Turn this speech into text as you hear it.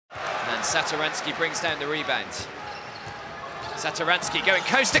And Satoransky brings down the rebound. Satoransky going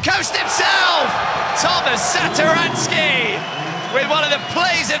coast to coast himself! Tomas Satoransky with one of the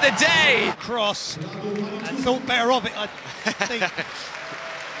plays of the day! Cross, and thought better of it, I think.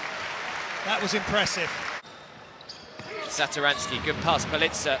 That was impressive. Satoransky, good pass,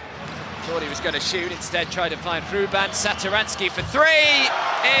 Politzer. Thought he was going to shoot, instead tried to find Ruban. Satoransky for three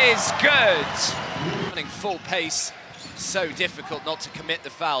is good! Running full pace, so difficult not to commit the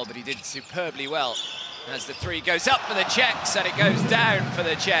foul, but he did superbly well. As the three goes up for the Czechs, and it goes down for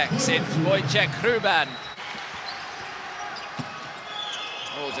the Czechs. It's Wojciech Ruban.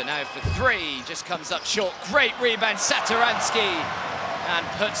 Order now for three, just comes up short. Great rebound, Satoransky, and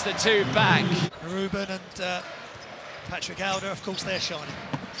puts the two back. Ruben and Patrick Alder, of course, they're shining.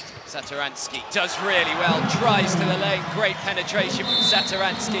 Satoransky does really well, drives to the lane, great penetration from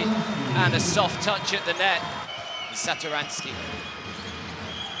Satoransky, and a soft touch at the net. Satoransky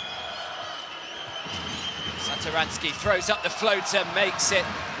throws up the floater, makes it.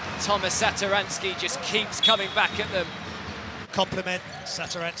 Tomas Satoransky just keeps coming back at them. Compliment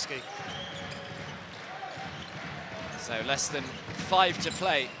Satoransky. So less than 5 to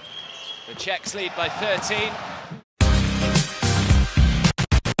play. The Czechs lead by 13.